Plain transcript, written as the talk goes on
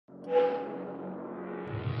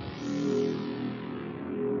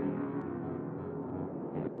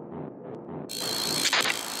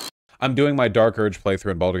I'm doing my Dark Urge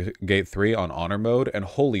playthrough in Baldur's Gate 3 on Honor Mode, and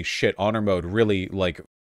holy shit, Honor Mode really, like,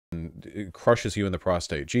 it crushes you in the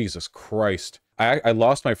prostate. Jesus Christ. I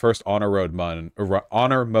lost my first Honor Mode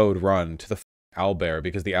run to the Owlbear,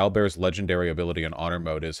 because the Owlbear's legendary ability in Honor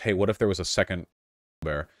Mode is, hey, what if there was a second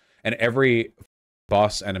Owlbear? And every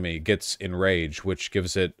boss enemy gets Enrage, which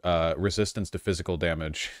gives it resistance to physical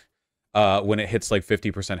damage when it hits like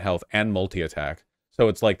 50% health and multi-attack. So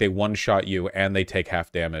it's like they one-shot you and they take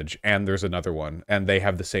half damage, and there's another one, and they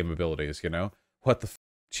have the same abilities, you know? What the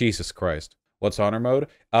Jesus Christ. What's Honor Mode?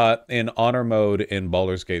 In Honor Mode in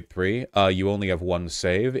Baldur's Gate 3, you only have one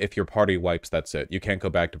save. If your party wipes, that's it. You can't go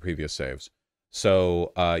back to previous saves.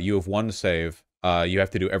 So you have one save, you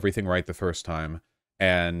have to do everything right the first time,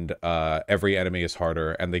 and every enemy is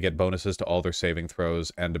harder, and they get bonuses to all their saving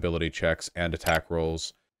throws and ability checks and attack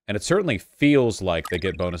rolls. And it certainly feels like they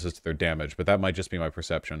get bonuses to their damage, but that might just be my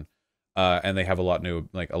perception. And they have a lot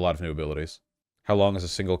of new abilities. How long is a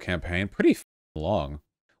single campaign? Pretty long.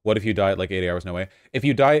 What if you die at like 80 hours? No way. If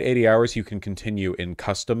you die at 80 hours, you can continue in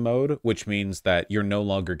custom mode, which means that you're no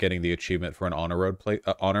longer getting the achievement for an honor mode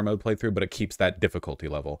playthrough, but it keeps that difficulty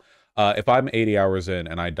level. If I'm 80 hours in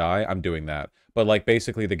and I die, I'm doing that. But like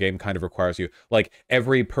basically the game kind of requires you, like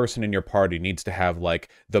every person in your party needs to have like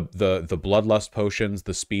the bloodlust potions,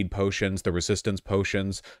 the speed potions, the resistance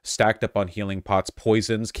potions, stacked up on healing pots,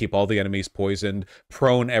 poisons, keep all the enemies poisoned,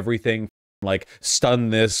 prone everything, like stun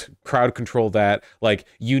this, crowd control that. Like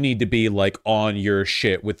you need to be like on your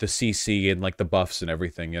shit with the CC and like the buffs and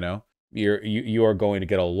everything, you know? You are going to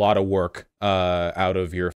get a lot of work out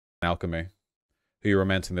of your alchemy. Who you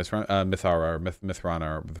romancing this run? Mithara or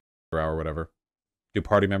Mithrana or whatever. Do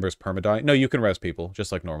party members perma-die? No, you can res people,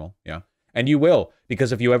 just like normal, yeah. And you will,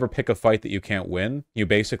 because if you ever pick a fight that you can't win, you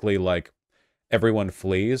basically, like, everyone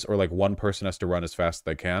flees, or, like, one person has to run as fast as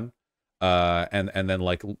they can, and then,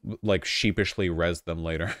 like, sheepishly res them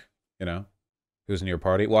later, you know? Who's in your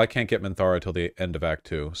party? Well, I can't get Minthara till the end of Act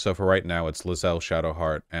 2, so for right now, it's Lizelle,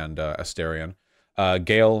 Shadowheart, and Asterion.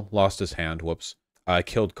 Gale lost his hand, whoops. I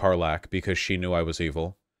killed Karlach because she knew I was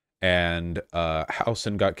evil, and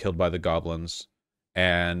Housen got killed by the goblins,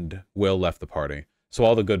 and Will left the party. So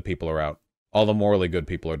all the good people are out. All the morally good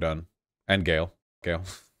people are done. And Gale.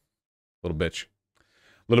 Little bitch.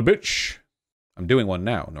 Little bitch! I'm doing one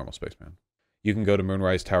now, normal spaceman. You can go to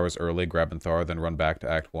Moonrise Towers early, grab Minthara, then run back to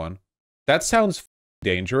Act 1. That sounds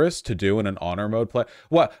dangerous to do in an honor mode play.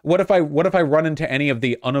 What if I run into any of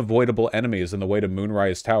the unavoidable enemies in the way to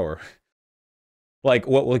Moonrise Tower? Like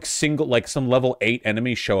some level 8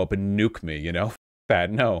 enemies show up and nuke me, you know?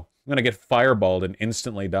 Bad, no. I'm gonna get fireballed and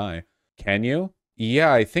instantly die. Can you?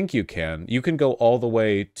 Yeah, I think you can. You can go all the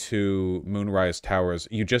way to Moonrise Towers.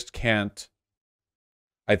 You just can't...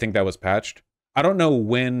 I think that was patched. I don't know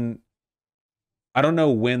when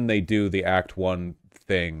they do the Act 1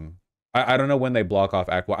 thing. I don't know when they block off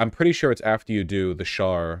Act 1. I'm pretty sure it's after you do the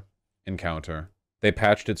Shar encounter. They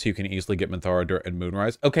patched it so you can easily get Minthara and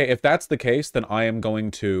Moonrise. Okay, if that's the case, then I am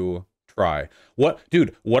going to try.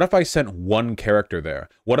 Dude, what if I sent one character there?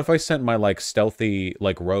 What if I sent my, like, stealthy,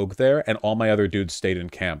 like, rogue there, and all my other dudes stayed in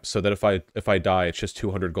camp, so that if I die, it's just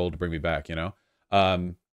 200 gold to bring me back, you know?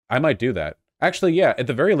 I might do that. Actually, yeah, at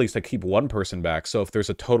the very least, I keep one person back, so if there's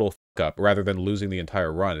a total fuck-up, rather than losing the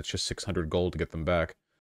entire run, it's just 600 gold to get them back.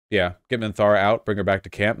 Yeah, get Minthara out, bring her back to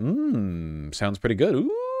camp. Sounds pretty good.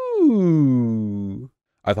 Ooh.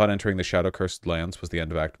 I thought entering the Shadow-Cursed Lands was the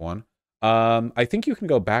end of Act 1. I think you can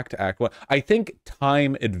go back to Act 1. I think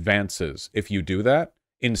time advances if you do that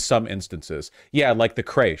in some instances. Yeah, like the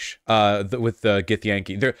Kraish, with the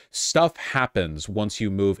Githyanki. Stuff happens once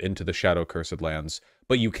you move into the Shadow-Cursed Lands,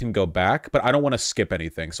 but you can go back. But I don't want to skip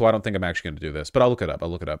anything, so I don't think I'm actually going to do this. But I'll look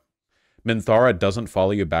it up. Minthara doesn't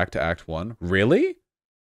follow you back to Act 1? Really?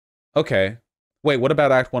 Okay. Wait, what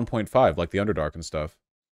about Act 1.5, like the Underdark and stuff?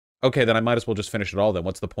 Okay, then I might as well just finish it all then.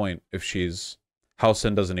 What's the point if she's...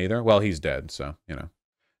 Halsin doesn't either? Well, he's dead, so, you know.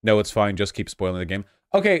 No, it's fine. Just keep spoiling the game.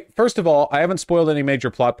 Okay, first of all, I haven't spoiled any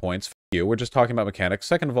major plot points. F you. We're just talking about mechanics.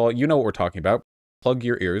 Second of all, you know what we're talking about. Plug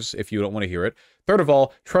your ears if you don't want to hear it. Third of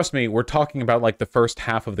all, trust me, we're talking about, like, the first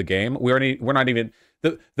half of the game. We're not even...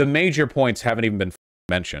 The major points haven't even been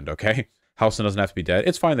mentioned, okay? Halsin doesn't have to be dead.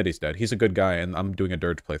 It's fine that he's dead. He's a good guy, and I'm doing a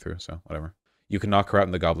Dirge playthrough, so whatever. You can knock her out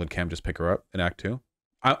in the Goblin Camp, just pick her up in Act 2.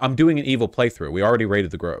 I'm doing an evil playthrough. We already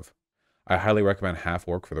raided the Grove. I highly recommend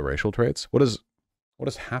Half-Orc for the racial traits. What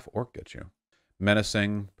does Half-Orc get you?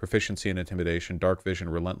 Menacing, proficiency in intimidation, dark vision,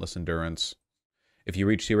 relentless endurance. If you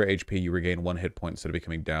reach 0 HP, you regain 1 hit point instead of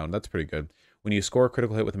becoming down. That's pretty good. When you score a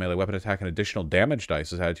critical hit with a melee weapon attack, an additional damage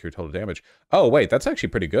dice is added to your total damage. Oh, wait, that's actually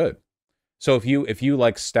pretty good. So if you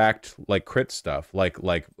like stacked like crit stuff, like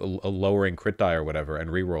a lowering crit die or whatever, and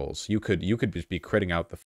rerolls, you could just be critting out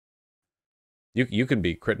the. You can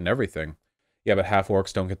be critting everything. Yeah, but half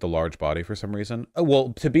orcs don't get the large body for some reason.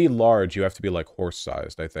 Well, to be large, you have to be like horse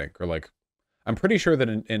sized, I think, or like. I'm pretty sure that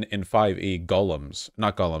in 5e golems,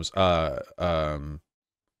 not golems,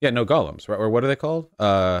 yeah, no golems, right? Or what are they called?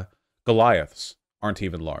 Goliaths aren't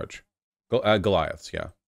even large. Goliaths, yeah.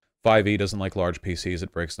 5e doesn't like large PCs.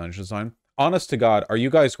 It breaks dungeon design. Honest to God, are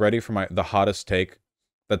you guys ready for the hottest take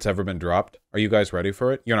that's ever been dropped? Are you guys ready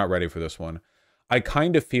for it? You're not ready for this one. I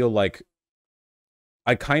kind of feel like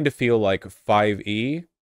 5e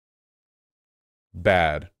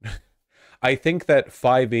bad. I think that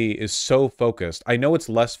 5e is so focused. I know it's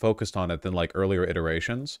less focused on it than like earlier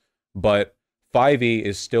iterations, but 5e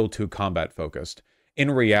is still too combat focused. In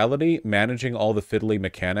reality, managing all the fiddly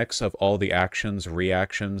mechanics of all the actions,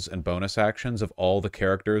 reactions, and bonus actions of all the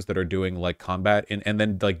characters that are doing like combat, and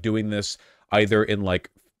then like doing this either in like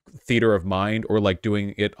theater of mind or like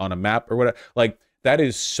doing it on a map or whatever, like that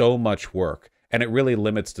is so much work. And it really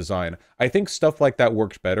limits design. I think stuff like that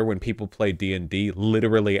works better when people play D&D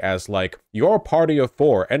literally as like, your party of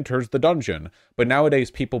 4 enters the dungeon. But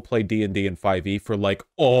nowadays people play D&D and 5e for like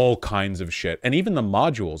all kinds of shit. And even the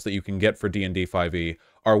modules that you can get for D&D 5e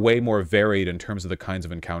are way more varied in terms of the kinds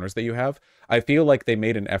of encounters that you have. I feel like they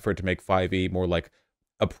made an effort to make 5e more like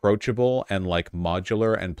approachable and like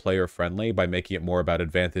modular and player friendly by making it more about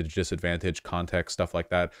advantage, disadvantage, context, stuff like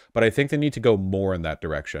that. But I think they need to go more in that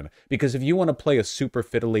direction, because if you want to play a super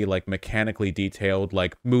fiddly, like mechanically detailed,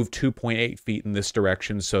 like move 2.8 feet in this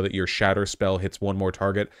direction so that your shatter spell hits one more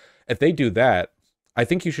target, if they do that, I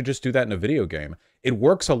think you should just do that in a video game. It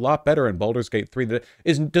works a lot better in Baldur's Gate 3.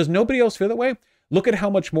 Does nobody else feel that way? Look at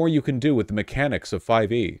how much more you can do with the mechanics of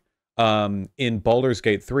 5e. In Baldur's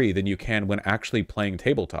Gate 3 than you can when actually playing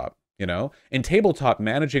tabletop, you know? In tabletop,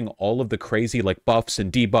 managing all of the crazy, like, buffs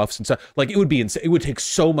and debuffs and stuff, like, it would be insane. It would take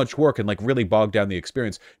so much work and, like, really bog down the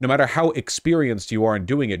experience. No matter how experienced you are in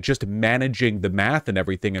doing it, just managing the math and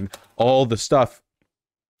everything and all the stuff,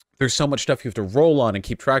 there's so much stuff you have to roll on and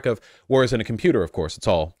keep track of, whereas in a computer, of course, it's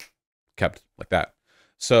all kept like that.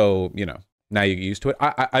 So, you know, now you get used to it.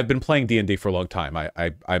 I've been playing D&D for a long time.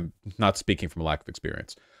 I'm not speaking from a lack of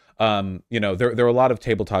experience. You know, there are a lot of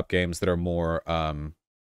tabletop games that are more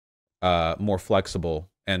more flexible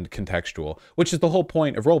and contextual, which is the whole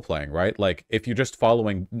point of role-playing, right? Like, if you're just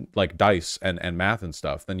following, like, dice and math and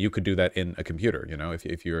stuff, then you could do that in a computer, you know?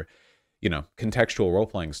 If you're, you know, contextual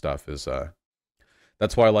role-playing stuff is,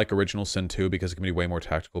 that's why I like Original Sin 2, because it can be way more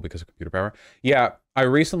tactical because of computer power. Yeah, I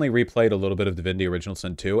recently replayed a little bit of Divinity Original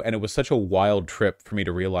Sin 2, and it was such a wild trip for me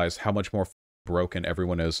to realize how much more broken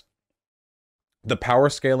everyone is. The power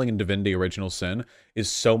scaling in Divinity Original Sin is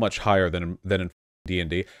so much higher than in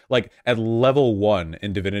D&D. Like, at level 1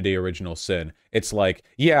 in Divinity Original Sin, it's like,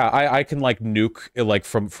 yeah, I can, like, nuke, like,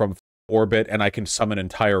 from orbit, and I can summon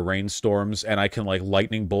entire rainstorms, and I can, like,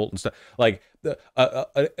 lightning bolt and stuff. Like,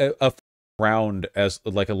 a round as,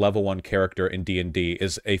 like, a level 1 character in D&D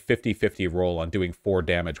is a 50-50 roll on doing 4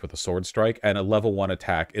 damage with a sword strike, and a level 1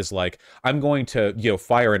 attack is like, I'm going to, you know,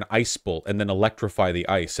 fire an ice bolt and then electrify the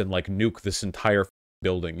ice and, like, nuke this entire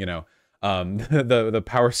building, you know? The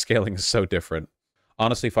power scaling is so different.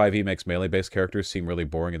 Honestly, 5e makes melee-based characters seem really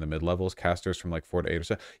boring in the mid-levels, casters from like 4 to 8 or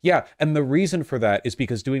so. Yeah, and the reason for that is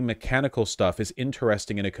because doing mechanical stuff is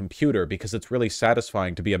interesting in a computer, because it's really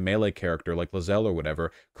satisfying to be a melee character like Lizelle or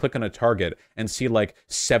whatever, click on a target, and see like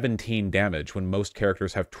 17 damage when most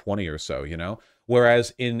characters have 20 or so, you know?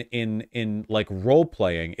 Whereas in like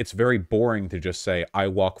role-playing, it's very boring to just say, I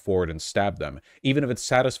walk forward and stab them. Even if it's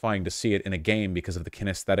satisfying to see it in a game because of the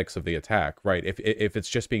kinesthetics of the attack, right? If it's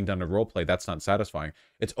just being done in roleplay, that's not satisfying.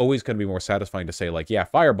 It's always going to be more satisfying to say, like, yeah,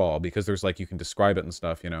 fireball, because there's, like, you can describe it and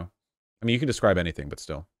stuff, you know? I mean, you can describe anything, but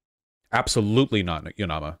still. Absolutely not,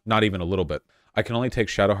 Yonama. Not even a little bit. I can only take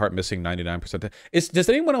Shadowheart missing 99%. Does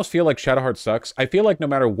anyone else feel like Shadowheart sucks? I feel like no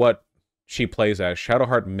matter what she plays as,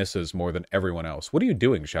 Shadowheart misses more than everyone else. What are you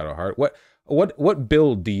doing, Shadowheart? What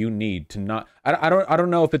build do you need to not? I don't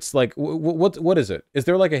know if it's like what is it? Is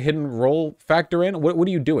there like a hidden role factor in? What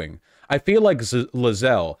are you doing? I feel like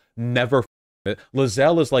Lizelle never.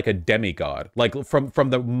 Lizelle is like a demigod. Like from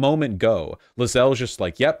the moment go, Lizelle's just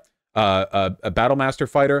like, yep, a battle master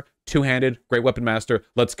fighter, two-handed, great weapon master.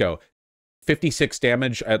 Let's go. 56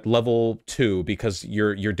 damage at level 2 because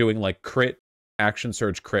you're doing like crit. Action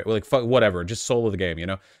surge crit, like whatever, just soul of the game, you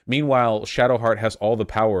know? Meanwhile, Shadowheart has all the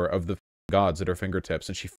power of the gods at her fingertips,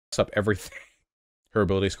 and she fucks up everything. Her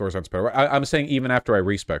ability scores aren't better. I'm saying even after I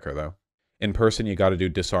respec her, though. In person, you gotta do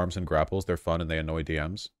disarms and grapples. They're fun, and they annoy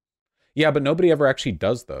DMs. Yeah, but nobody ever actually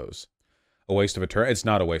does those. A waste of a turn? It's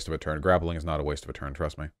not a waste of a turn. Grappling is not a waste of a turn,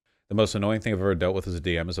 trust me. The most annoying thing I've ever dealt with as a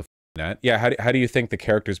DM is a net. Yeah, how do you think the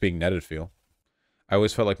characters being netted feel? I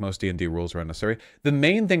always felt like most D&D rules were unnecessary. The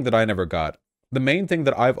main thing that I never got, the main thing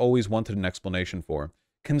that I've always wanted an explanation for,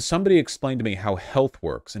 can somebody explain to me how health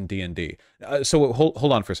works in D&D? So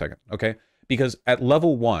hold on for a second, okay? Because at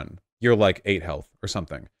level 1, you're like 8 health or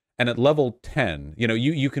something. And at level 10, you know,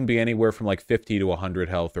 you can be anywhere from like 50 to 100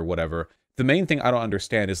 health or whatever. The main thing I don't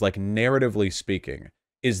understand is, like, narratively speaking,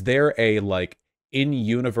 is there a, like,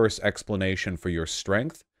 in-universe explanation for your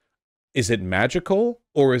strength? Is it magical?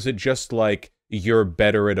 Or is it just, like, you're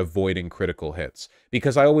better at avoiding critical hits?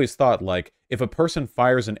 Because I always thought, like, if a person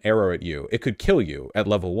fires an arrow at you, it could kill you at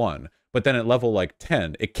level 1. But then at level, like,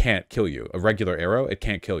 10, it can't kill you. A regular arrow, it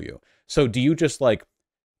can't kill you. So do you just, like,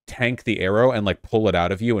 tank the arrow and, like, pull it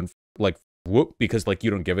out of you and, like, whoop, because, like, you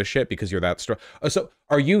don't give a shit because you're that strong? So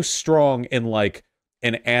are you strong in, like,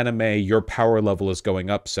 an anime your power level is going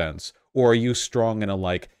up sense? Or are you strong in a,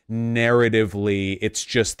 like, narratively, it's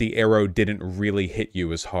just the arrow didn't really hit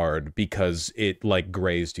you as hard because it, like,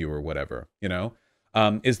 grazed you or whatever, you know?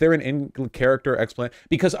 Is there an in-character explanation?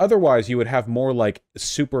 Because otherwise you would have more, like,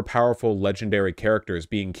 super powerful legendary characters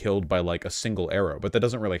being killed by, like, a single arrow, but that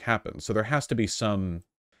doesn't really happen. So there has to be some...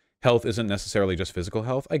 Health isn't necessarily just physical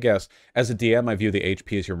health, I guess. As a DM, I view the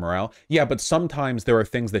HP as your morale. Yeah, but sometimes there are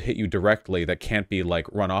things that hit you directly that can't be, like,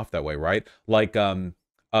 run off that way, right? Like, a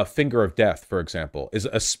Finger of Death, for example,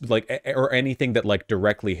 is like, or anything that, like,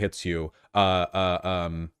 directly hits you.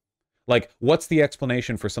 Like, what's the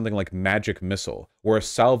explanation for something like Magic Missile, where a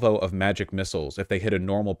salvo of magic missiles, if they hit a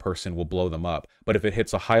normal person, will blow them up, but if it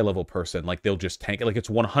hits a high-level person, like, they'll just tank it. Like, it's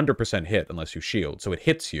 100% hit unless you shield, so it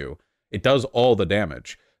hits you. It does all the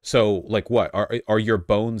damage. So, like, what? Are your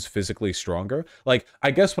bones physically stronger? Like, I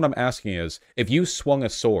guess what I'm asking is, if you swung a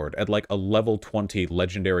sword at, like, a level 20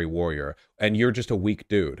 legendary warrior, and you're just a weak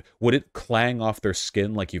dude, would it clang off their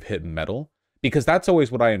skin like you've hit metal? Because that's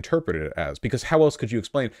always what I interpreted it as. Because how else could you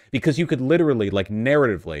explain? Because you could literally, like,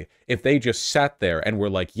 narratively, if they just sat there and were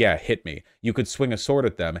like, yeah, hit me, you could swing a sword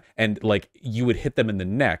at them, and, like, you would hit them in the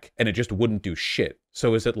neck, and it just wouldn't do shit.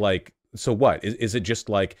 So is it, like... So what? Is it just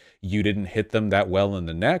like you didn't hit them that well in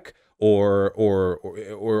the neck, or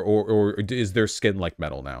is their skin like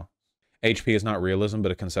metal now? HP is not realism,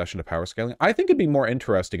 but a concession to power scaling. I think it'd be more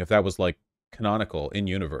interesting if that was, like, canonical in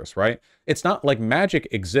universe, right? It's not like magic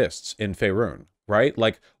exists in Faerun, right?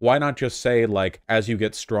 Like, why not just say, like, as you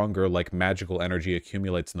get stronger, like, magical energy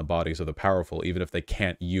accumulates in the bodies of the powerful, even if they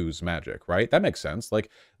can't use magic, right? That makes sense. Like,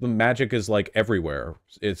 the magic is, like, everywhere.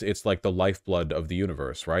 It's like the lifeblood of the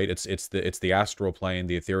universe, right? It's the astral plane,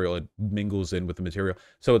 the ethereal, it mingles in with the material.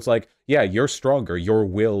 So it's like, yeah, you're stronger. Your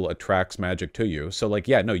will attracts magic to you. So, like,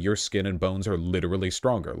 yeah, no, your skin and bones are literally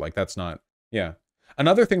stronger. Like, that's not... Yeah.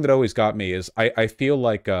 Another thing that always got me is I feel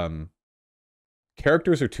like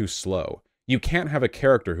characters are too slow. You can't have a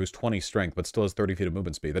character who's 20 strength but still has 30 feet of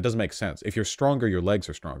movement speed. That doesn't make sense. If you're stronger, your legs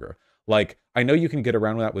are stronger. Like, I know you can get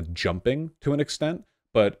around with that with jumping to an extent,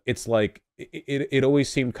 but it's like, it always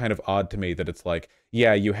seemed kind of odd to me that it's like,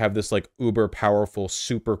 yeah, you have this, like, uber powerful,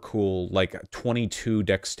 super cool, like, 22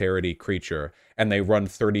 dexterity creature, and they run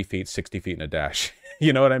 30 feet, 60 feet in a dash.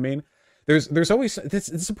 You know what I mean? There's always this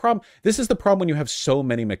is a problem. This is the problem when you have so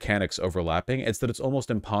many mechanics overlapping. It's that it's almost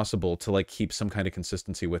impossible to, like, keep some kind of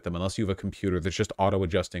consistency with them unless you have a computer that's just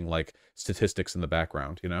auto-adjusting, like, statistics in the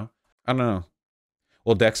background, you know? I don't know.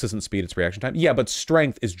 Well, dex isn't speed, it's reaction time. Yeah, but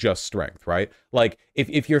strength is just strength, right? Like,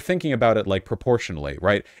 if you're thinking about it, like, proportionally,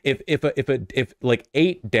 right? If like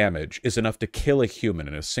 8 damage is enough to kill a human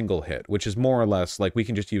in a single hit, which is more or less, like, we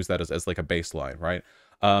can just use that as like a baseline, right?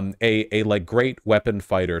 A like great weapon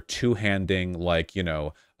fighter, two-handing, like, you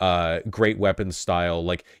know, great weapon style,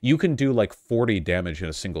 like, you can do like 40 damage in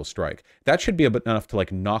a single strike. That should be enough to,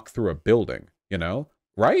 like, knock through a building, you know,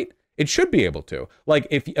 right? It should be able to. Like,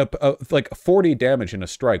 if like 40 damage in a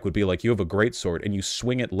strike would be like, you have a great sword and you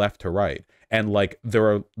swing it left to right, and, like,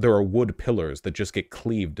 there are wood pillars that just get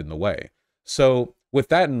cleaved in the way. So with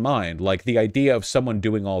that in mind, like, the idea of someone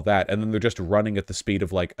doing all that and then they're just running at the speed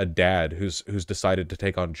of, like, a dad who's decided to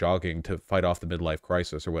take on jogging to fight off the midlife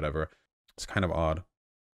crisis or whatever, it's kind of odd.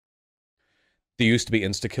 There used to be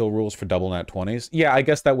insta-kill rules for double nat 20s. Yeah, I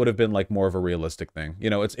guess that would have been, like, more of a realistic thing. You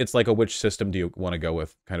know, it's like a which system do you want to go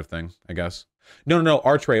with kind of thing, I guess. No,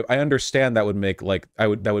 Archray, I understand that would make, like, that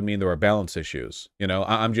would mean there are balance issues, you know?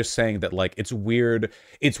 I'm just saying that, like, it's weird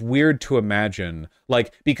to imagine,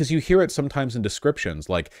 like, because you hear it sometimes in descriptions,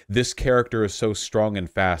 like, this character is so strong and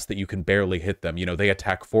fast that you can barely hit them, you know, they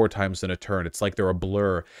attack 4 times in a turn, it's like they're a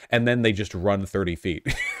blur, and then they just run 30 feet.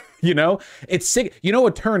 You know? It's 6, you know,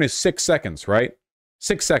 a turn is 6 seconds, right?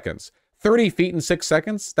 6 seconds. 30 feet in 6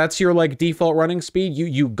 seconds? That's your, like, default running speed?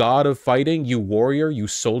 You god of fighting, you warrior, you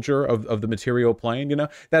soldier of the material plane, you know?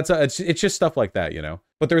 It's just stuff like that, you know?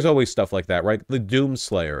 But there's always stuff like that, right? The Doom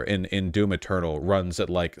Slayer in Doom Eternal runs at,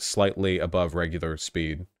 like, slightly above regular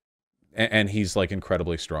speed. And he's, like,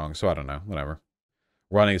 incredibly strong, so I don't know, whatever.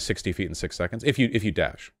 Running 60 feet in 6 seconds, if you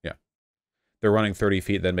dash, yeah. They're running 30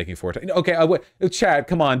 feet, then making 4 times. Okay, Chad,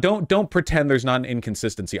 come on. Don't pretend there's not an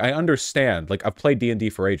inconsistency. I understand. Like, I've played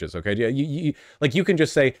D&D for ages, okay? Like, you can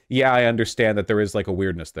just say, yeah, I understand that there is, like, a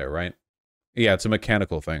weirdness there, right? Yeah, it's a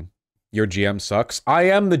mechanical thing. Your GM sucks? I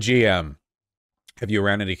am the GM. Have you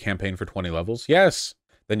ran any campaign for 20 levels? Yes.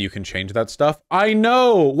 Then you can change that stuff. I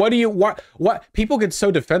know. What? People get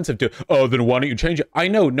so defensive to, oh, then why don't you change it? I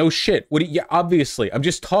know. No shit. Yeah, obviously. I'm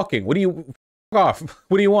just talking. What do you, off.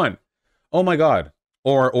 What do you want? Oh my god.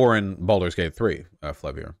 Or in Baldur's Gate 3,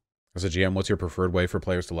 Flevier. As a GM, what's your preferred way for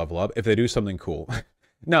players to level up? If they do something cool.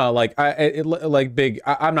 No, like,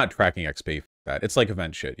 I'm not tracking XP. That. It's like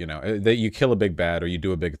event shit, you know? That you kill a big bad or you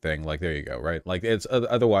do a big thing, like, there you go, right? Like, it's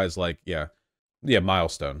otherwise, like, yeah. Yeah,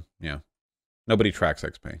 milestone, yeah. Nobody tracks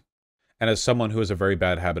XP. And as someone who has a very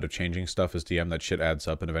bad habit of changing stuff as DM, that shit adds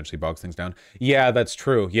up and eventually bogs things down. Yeah, that's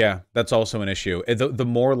true. Yeah, that's also an issue. The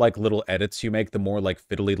more, like, little edits you make, the more, like,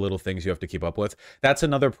 fiddly little things you have to keep up with. That's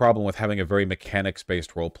another problem with having a very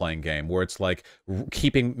mechanics-based role-playing game, where it's, like,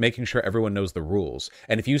 making sure everyone knows the rules.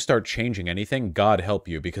 And if you start changing anything, God help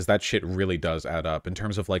you, because that shit really does add up in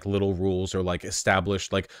terms of, like, little rules or, like,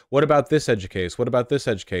 established, like, what about this edge case? What about this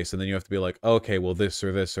edge case? And then you have to be like, okay, well, this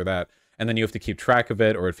or this or that. And then you have to keep track of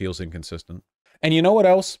it, or it feels inconsistent. And you know what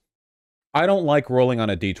else? I don't like rolling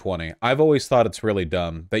on a d20. I've always thought it's really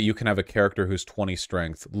dumb that you can have a character who's 20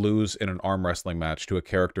 strength lose in an arm wrestling match to a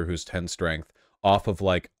character who's 10 strength off of,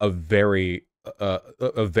 like, a very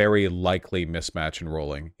likely mismatch in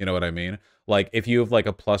rolling. You know what I mean? Like, if you have, like,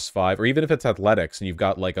 a +5, or even if it's athletics and you've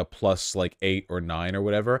got, like, a +8 or 9 or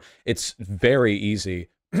whatever, it's very easy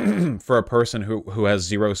for a person who has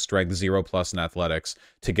 0 strength, 0+ in athletics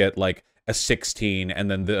to get, like, a 16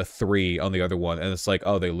 and then the 3 on the other one, and it's like,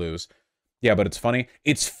 oh, they lose. Yeah, but it's funny.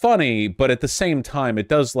 It's funny, but at the same time, it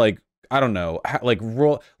does, like, I don't know,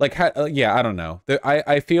 yeah, I don't know.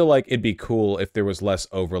 I feel like it'd be cool if there was less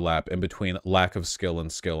overlap in between lack of skill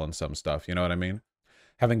and skill and some stuff. You know what I mean?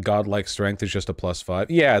 Having godlike strength is just a +5.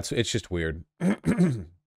 Yeah, it's just weird.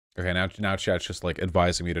 Okay, now chat's just, like,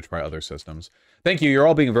 advising me to try other systems. Thank you. You're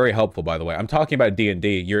all being very helpful, by the way. I'm talking about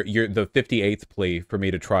D&D. You're the 58th plea for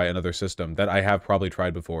me to try another system that I have probably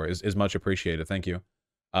tried before is much appreciated. Thank you.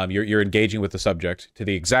 You're engaging with the subject to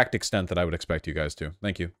the exact extent that I would expect you guys to.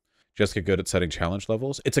 Thank you. Just get good at setting challenge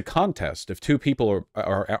levels. It's a contest. If 2 people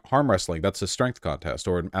are arm wrestling, that's a strength contest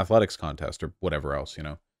or an athletics contest or whatever else, you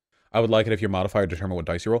know. I would like it if your modifier determined what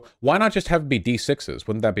dice you roll. Why not just have it be D6s?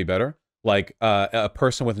 Wouldn't that be better? Like, a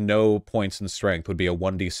person with no points in strength would be a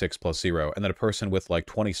 1d6 + 0, and then a person with, like,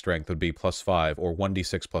 20 strength would be +5, or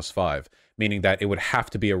 1d6 + 5, meaning that it would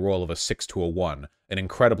have to be a roll of a 6 to a 1, an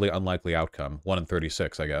incredibly unlikely outcome, 1 in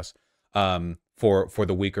 36, I guess, for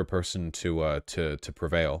the weaker person to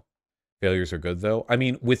prevail. Failures are good, though. I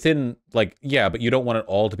mean, within, like, yeah, but you don't want it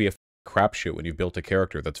all to be a crapshoot when you've built a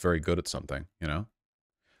character that's very good at something, you know?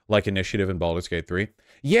 Like initiative in Baldur's Gate 3.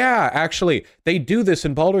 Yeah, actually, they do this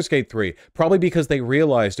in Baldur's Gate 3, probably because they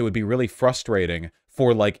realized it would be really frustrating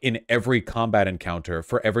for, like, in every combat encounter,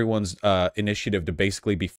 for everyone's initiative to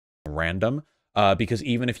basically be random, because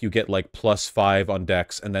even if you get, like, +5 on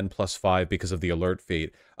Dex and then +5 because of the alert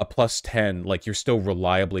feat, a +10, like, you're still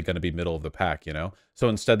reliably going to be middle of the pack, you know? So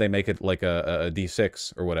instead they make it, like, a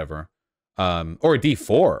D6 or whatever, or a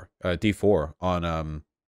D4 on,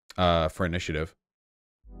 for initiative.